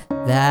that's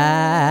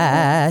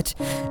that.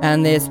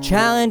 And this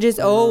challenge is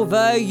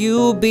over.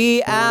 You'll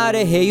be out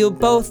of here. You'll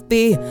both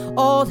be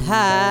old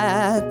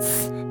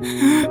hats.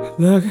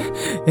 Look,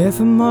 if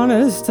I'm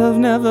honest, I've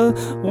never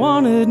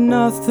wanted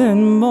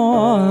nothing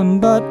more,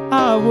 but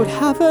I would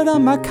have it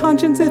on my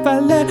conscience if I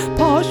let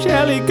poor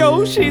Shelley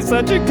go. She's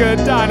such a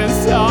good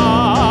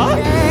dinosaur.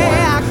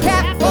 Yeah,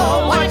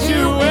 careful What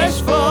you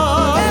wish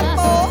for.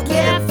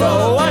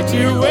 Careful what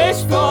you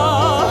wish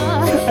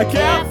for.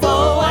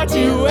 Careful what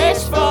you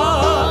wish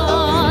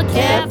for.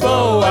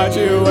 Careful what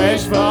you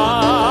wish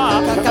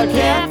for.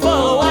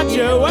 Careful what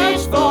you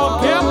wish for.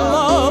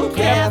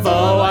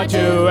 Careful what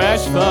you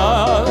wish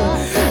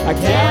for.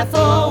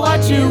 Careful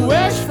what you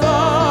wish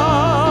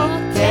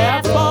for.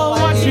 Careful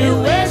what you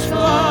wish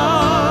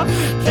for.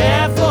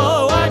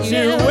 Careful what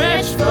you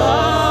wish for.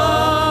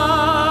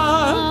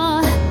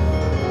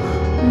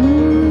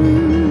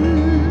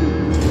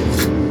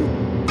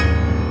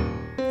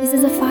 This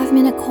is a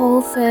 5-minute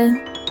call for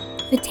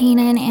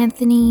Tina and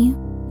Anthony.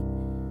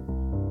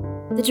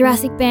 The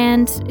Jurassic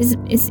band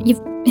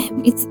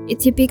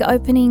it's your big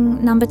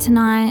opening number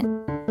tonight.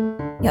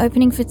 You're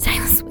opening for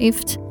Taylor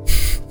Swift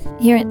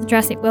here at the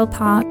Jurassic World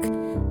Park.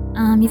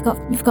 You've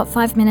got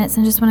 5 minutes,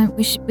 and I just want to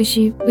wish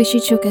you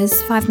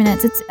chukas 5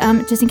 minutes. It's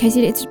just in case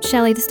it's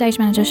Shelley, the stage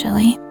manager,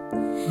 Shelley.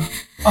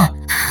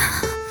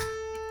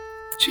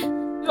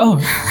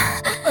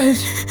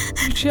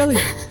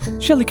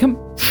 Shelley, come.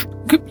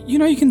 You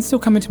know you can still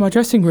come into my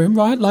dressing room,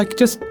 right? Like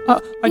just.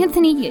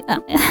 Anthony,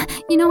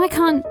 you know I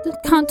can't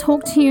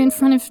talk to you in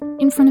front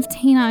of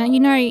Tina. You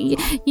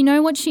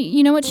know what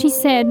she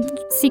said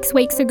 6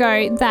 weeks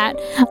ago, that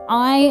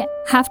I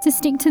have to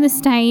stick to the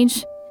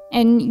stage,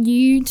 and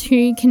you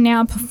two can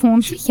now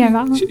perform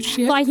together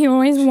like you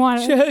always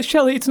wanted.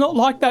 Shelley, it's not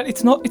like that.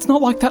 It's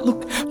not like that.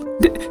 Look,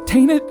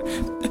 Tina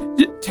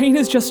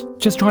Tina's just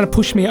trying to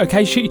push me,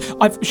 okay?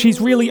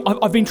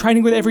 I've been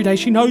training with her every day.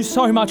 She knows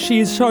so much. She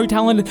is so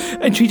talented,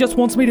 and she just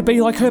wants me to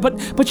be like her,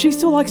 but she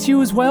still likes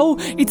you as well.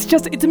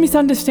 It's a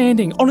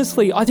misunderstanding.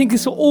 Honestly, I think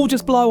this will all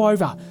just blow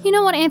over. You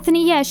know what,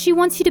 Anthony? Yeah, she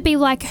wants you to be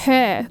like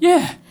her.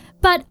 Yeah.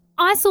 But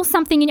I saw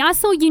something in you. I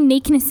saw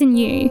uniqueness in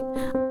you.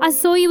 I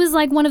saw you as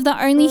like one of the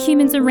only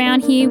humans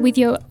around here with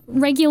your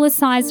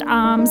regular-sized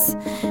arms,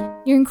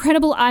 your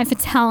incredible eye for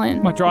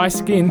talent. My dry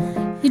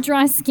skin. Your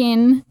dry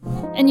skin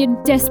and your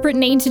desperate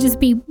need to just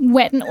be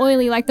wet and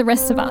oily like the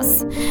rest of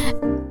us.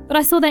 But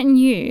I saw that in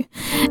you.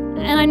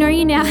 And I know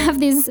you now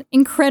have this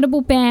incredible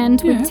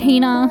band with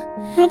Tina.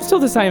 But I'm still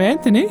the same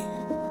Anthony.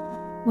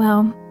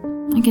 Well,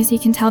 I guess you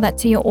can tell that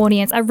to your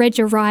audience. I read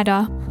your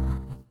writer.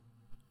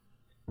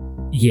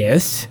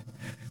 Yes.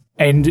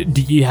 And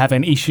do you have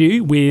an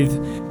issue with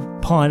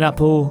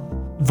pineapple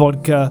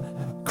vodka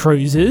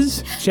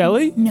cruises,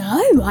 Shelley?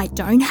 No, I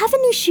don't have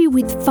an issue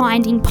with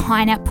finding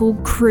pineapple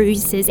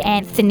cruises,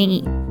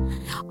 Anthony.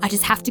 I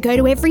just have to go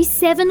to every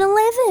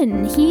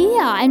 7-Eleven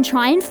here and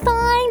try and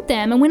find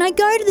them. And when I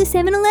go to the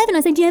 7-Eleven,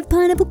 I say, do you have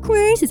pineapple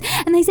cruises?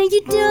 And they say,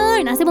 you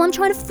don't. I say, well, I'm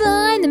trying to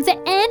find them for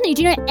Anthony.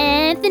 Do you know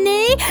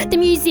Anthony? The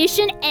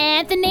musician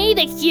Anthony,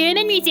 the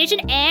human musician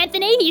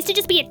Anthony. He used to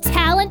just be a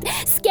talent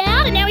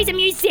scout and now he's a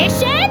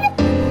musician?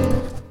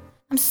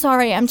 I'm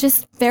sorry, I'm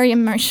just very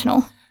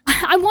emotional.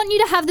 I want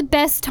you to have the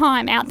best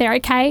time out there,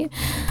 okay?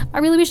 I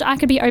really wish I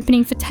could be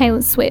opening for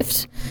Taylor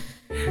Swift.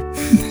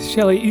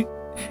 Shelley,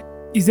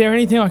 is there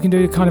anything I can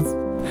do to kind of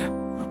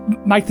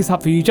make this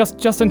up for you,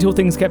 just until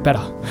things get better?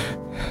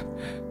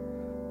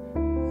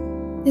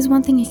 There's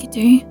one thing you could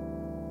do.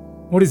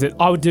 What is it?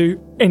 I would do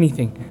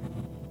anything.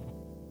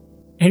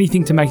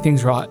 Anything to make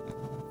things right.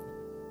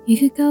 You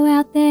could go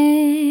out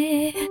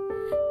there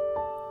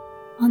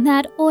on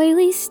that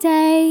oily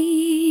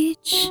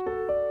stage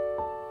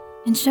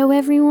and show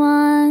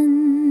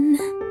everyone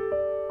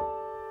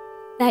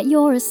that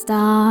you're a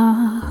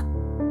star.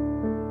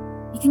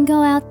 You can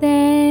go out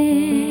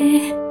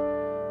there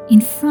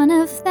in front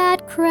of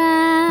that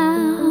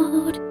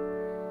crowd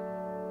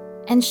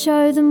and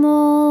show them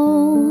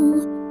all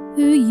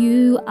who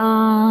you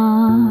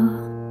are.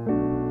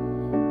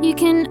 You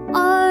can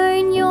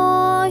own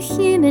your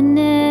humanness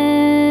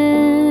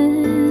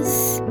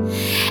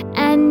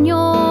and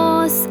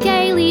your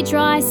scaly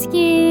dry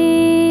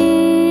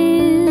skin,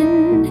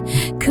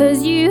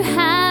 'cause you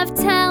have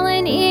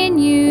talent in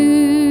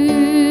you.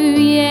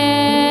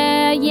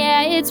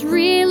 Yeah, it's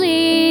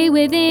really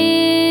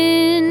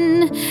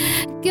within.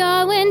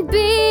 Go and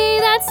be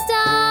that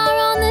star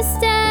on the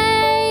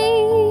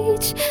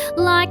stage,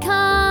 like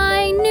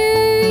I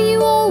knew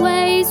you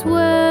always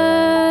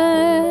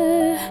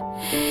were.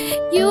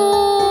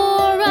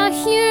 You're a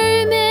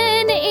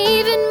human,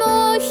 even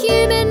more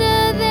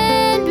humaner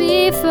than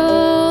before.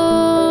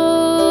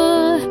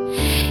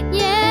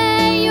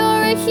 Yeah,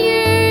 you're a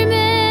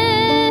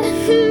human.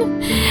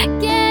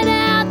 Get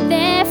out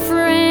there,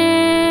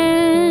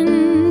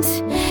 friend,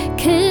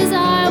 'cause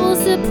I will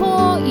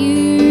support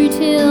you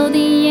till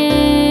the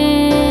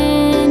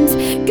end.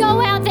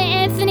 Go out there,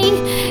 Anthony,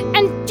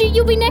 and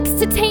you'll be next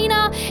to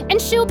Tina,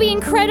 and she'll be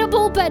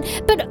incredible, but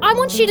I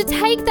want you to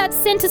take that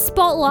centre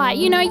spotlight.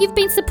 You know, you've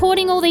been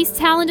supporting all these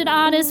talented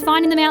artists,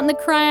 finding them out in the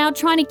crowd,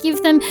 trying to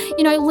give them,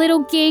 you know, little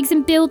gigs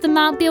and build them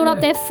up, build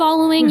up their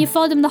following. You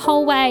followed them the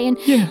whole way, and,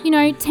 you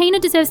know, Tina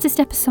deserves to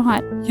step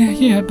aside.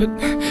 Yeah, but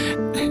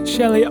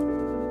Shelley,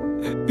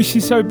 this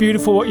is so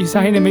beautiful what you're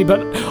saying to me,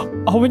 but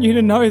I want you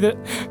to know that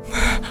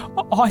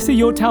I see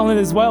your talent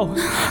as well,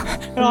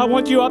 and I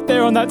want you up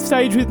there on that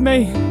stage with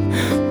me.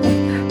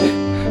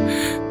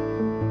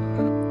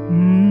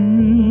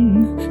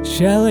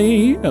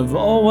 Shelley, I've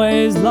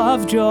always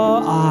loved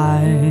your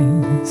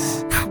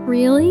eyes.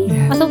 Really?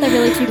 Yes. I thought they were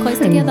really too close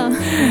together.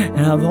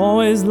 And I've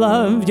always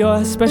loved your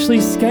especially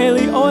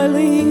scaly,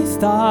 oily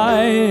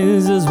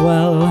thighs as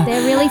well.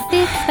 They're really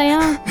thick, they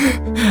are.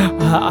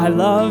 I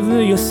love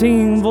your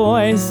singing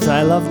voice.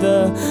 I love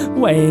the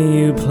way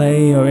you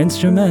play your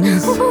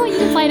instruments. Oh, you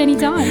can play at any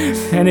time.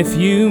 And if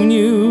you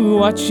knew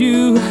what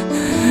you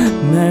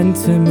meant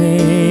to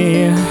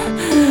me,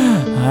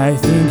 I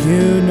think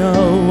you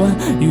know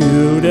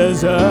you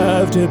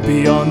deserve to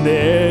be on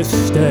this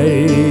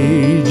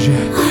stage.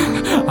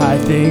 I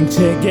think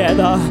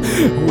together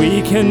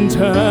we can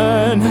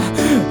turn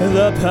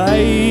the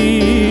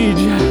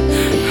page.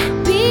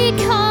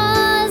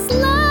 Because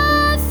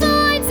love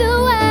finds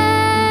a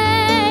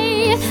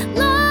way.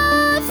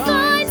 Love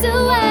finds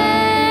a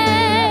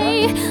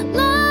way.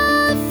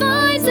 Love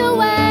finds a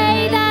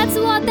way. That's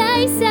what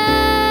they say.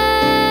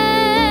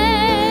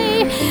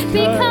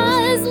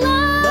 Because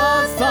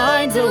love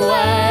finds a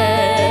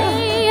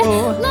way.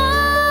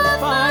 Love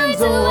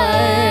finds a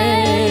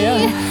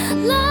way.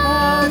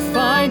 Love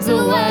finds a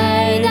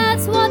way.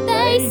 That's what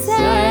they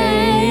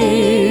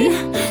say.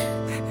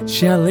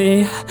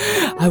 Shelley,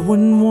 I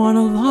wouldn't want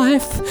a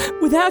life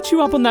without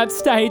you up on that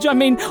stage, I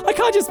mean, I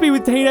can't just be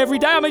with Tina every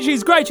day. I mean,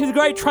 she's great. She's a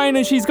great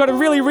trainer. She's got a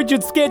really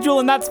rigid schedule,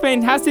 and that's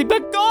fantastic.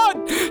 But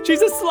God,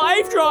 she's a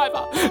slave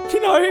driver. You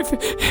know,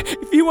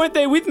 if you weren't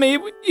there with me,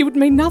 it would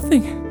mean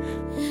nothing.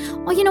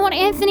 Oh, you know what,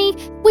 Anthony?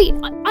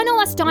 I know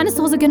us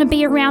dinosaurs are going to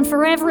be around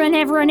forever and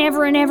ever and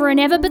ever and ever and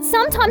ever, but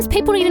sometimes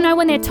people need to know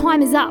when their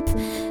time is up.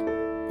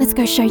 Let's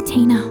go show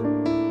Tina.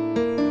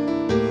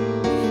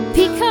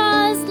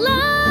 Because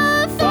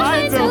love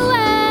finds a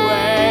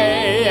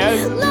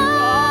way.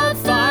 Love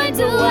finds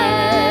a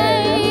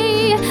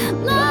way.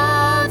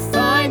 Love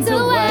finds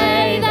a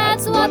way.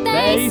 That's what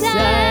they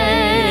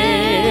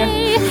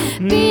say.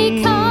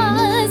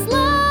 Because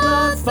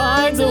love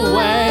finds a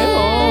way.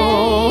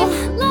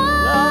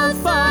 Love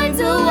finds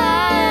a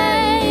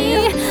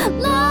way.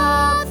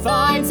 Love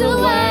finds a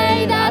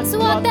way. That's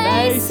what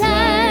they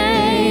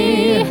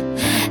say.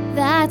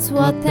 That's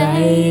what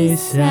they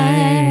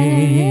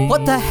say.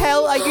 What the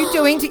hell are you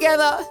doing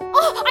together?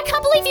 Oh, I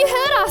can't believe you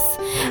heard us.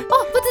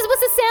 Oh, was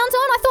the sound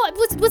on? I thought,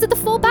 was it the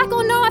fallback?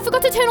 Oh no, I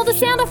forgot to turn all the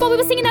sound off while we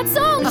were singing that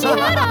song. She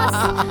heard us.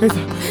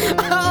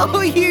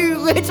 Oh, you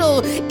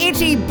little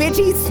itty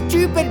bitty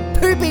stupid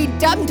poopy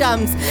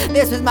dum-dums.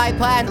 This was my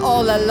plan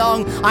all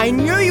along. I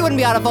knew you wouldn't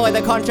be able to follow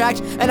the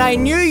contract, and I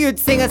knew you'd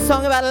sing a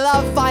song about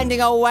love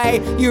finding a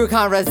way. You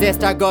can't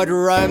resist a good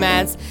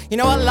romance. You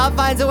know what love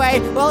finds a way?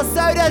 Well,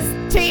 so does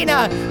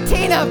Tina.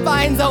 Tina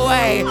finds a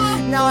way.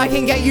 Now I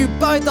can get you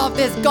both off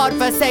this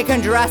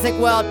godforsaken Jurassic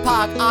World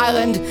Park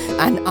island,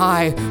 and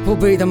I will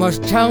be the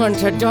most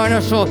talented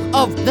dinosaur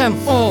of them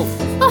all.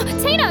 Oh,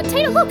 Tina,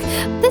 look.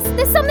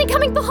 There's something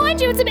coming behind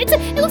you. It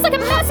looks like a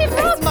massive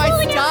rock. It's my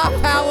star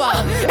power.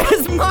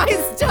 It's my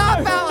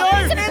star power. No,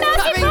 it's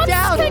coming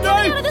down.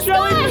 Out of the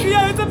Shelley, sky.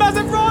 yeah, it's a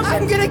massive rock.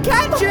 I'm gonna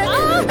catch it.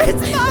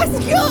 It's my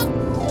skill.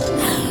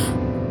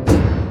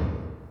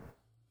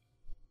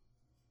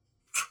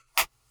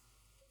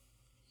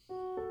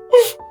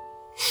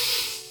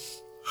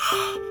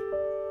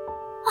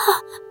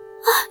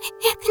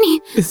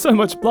 Anthony, There's so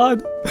much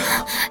blood.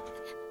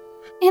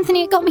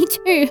 Anthony, it got me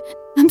too.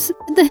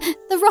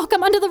 The rock.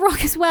 I'm under the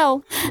rock as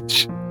well.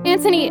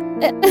 Anthony.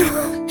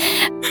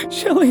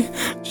 Shelley,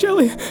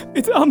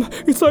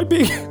 it's so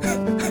big.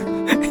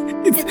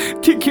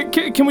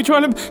 Can we try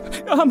to,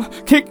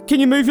 can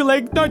you move your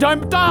leg? No,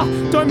 don't move.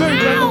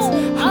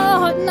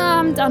 Ow! Oh, no,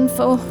 I'm done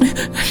for.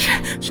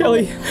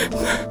 Shelley.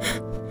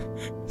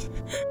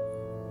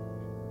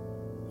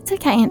 It's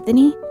okay,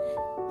 Anthony.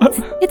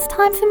 It's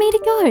time for me to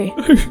go.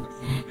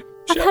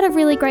 I've had a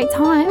really great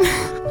time.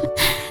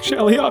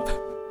 Shelley, up.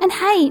 And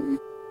hey,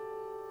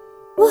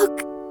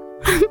 look,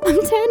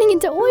 I'm turning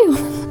into oil.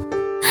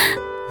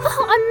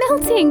 Oh, I'm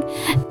melting.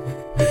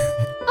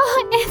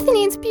 Oh,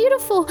 Anthony, it's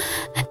beautiful.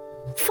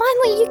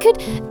 Finally, you could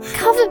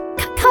cover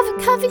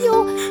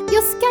your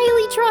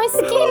scaly, dry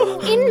skin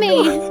in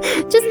me.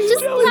 Just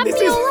Shelley, wrap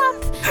me all up.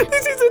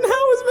 This isn't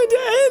how it's meant to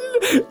end.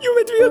 You're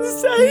meant to be on the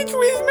stage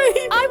with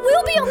me. I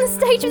will be on the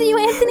stage with you,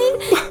 Anthony,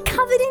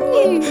 covered in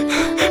you.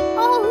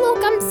 Oh,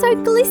 look, I'm so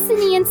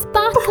glistening and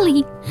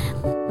sparkly.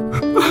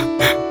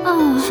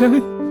 Oh,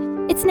 Shelley.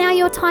 it's now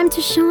your time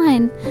to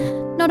shine.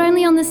 Not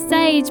only on the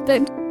stage,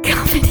 but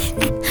covered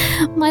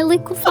in my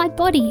liquefied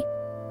body.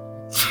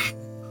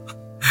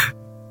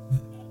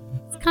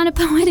 It's kind of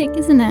poetic,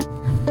 isn't it?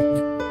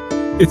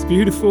 It's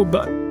beautiful,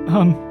 but,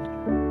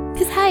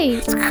 Because, hey,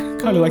 it's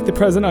kind of like the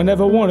present I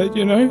never wanted,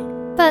 you know?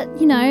 but,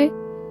 you know,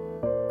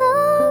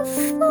 love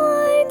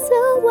finds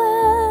a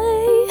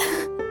way.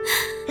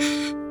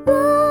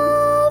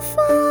 Love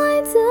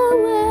finds a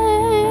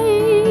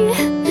way.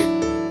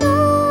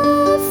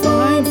 Love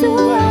finds a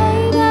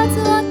way. That's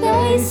what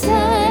they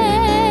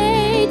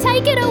say.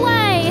 Take it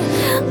away.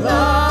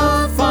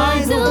 Love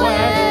finds a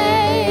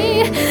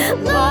way.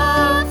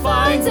 Love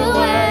finds a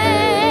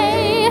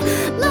way.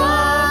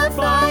 Love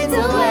finds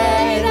a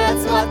way.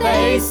 That's what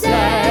they say.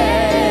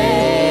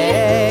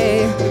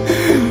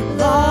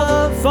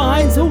 Love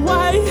finds a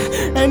way,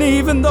 and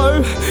even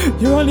though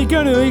you're only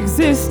going to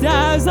exist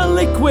as a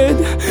liquid,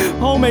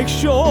 I'll make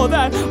sure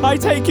that I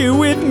take you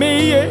with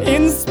me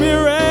in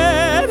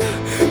spirit.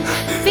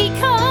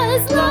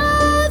 Because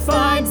love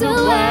finds a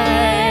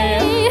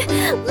way.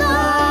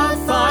 Love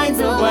finds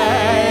a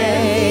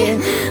way.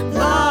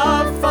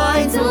 Love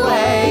finds a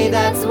way.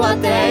 That's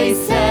what they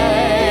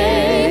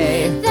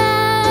say.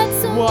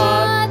 That's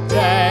what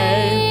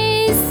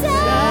they say.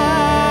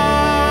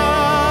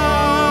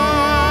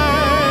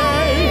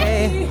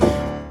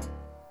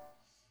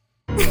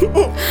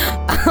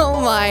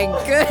 Oh my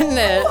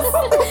goodness.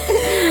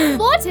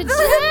 What a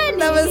journey.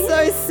 That was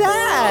so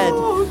sad.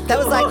 That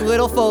was like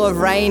Little Fall of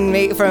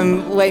Rain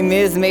from Les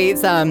Mis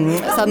meets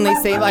Suddenly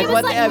Seem like It was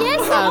what like, yes, the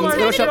Little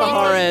alternative Shop of ending.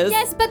 Horrors.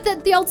 Yes, but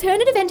the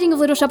alternative ending of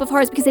Little Shop of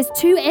Horrors, because there's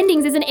two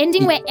endings. There's an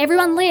ending where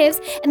everyone lives,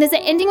 and there's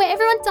an ending where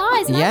everyone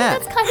dies. And I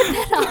think that's kind of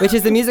better. Which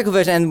is the musical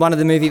version and one of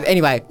the movie.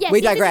 Anyway, Yes,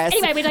 we yes, digress.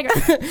 Anyway, we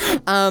digress.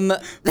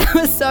 That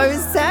was so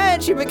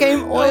sad. She became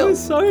That oil.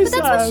 was so But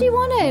sad. that's what she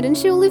wanted, and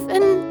she'll live.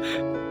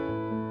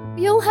 And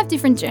we all have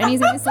different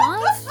journeys in this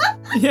life.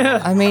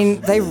 Yeah. I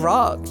mean, they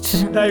rocked.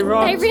 They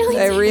rocked. They really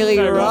They did. really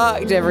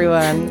rocked,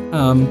 everyone.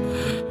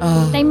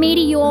 They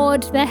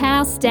meteored the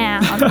house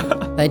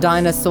down. They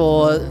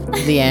dinosaur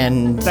the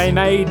end. They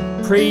made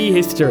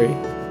prehistory.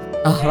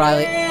 Oh,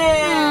 Riley.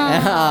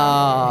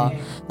 Oh,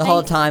 the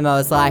whole time I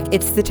was like,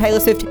 it's the Taylor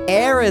Swift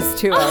Eras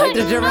tour, like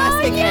the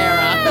Jurassic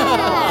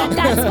era.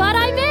 That's what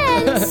I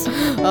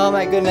meant. Oh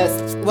my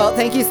goodness. Well,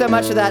 thank you so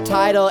much for that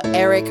title,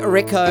 Eric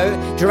Rico.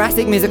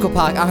 Jurassic Musical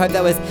Park. I hope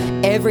that was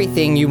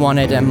everything you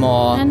wanted and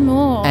more. And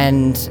more.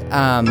 And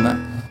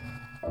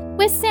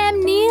We're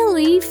Sam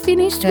nearly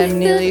finished with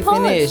nearly the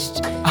pod.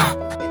 finished.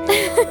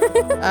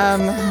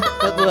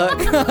 But look.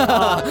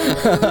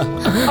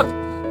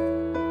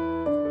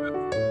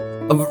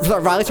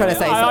 Riley's trying to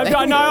say something.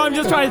 I'm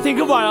just trying to think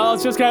of one. I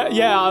was just going.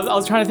 Yeah, I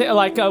was trying to think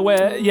like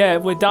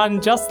we're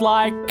done just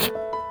like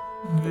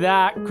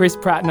that. Chris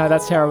Pratt. No,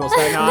 that's terrible. So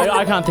no,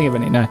 I can't think of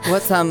any. No.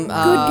 What's Good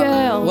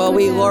girl. Well, Good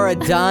we girl. Laura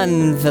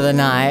Dunn for the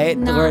night.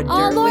 No. Laura Oh,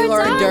 Dern. Laura We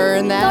Laura Dern.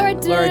 Dern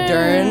that. Laura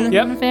Dern.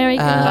 Yep. Very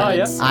good.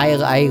 yeah. I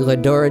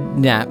adore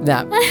nah.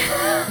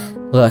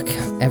 Look,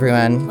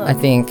 everyone, I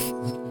think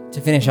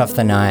to finish off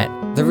the night,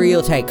 the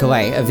real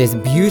takeaway of this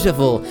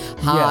beautiful,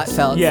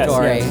 heartfelt Yes,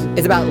 story yes.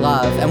 is about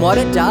love and what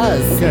it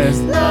does. Because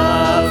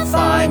Love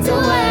finds a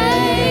way.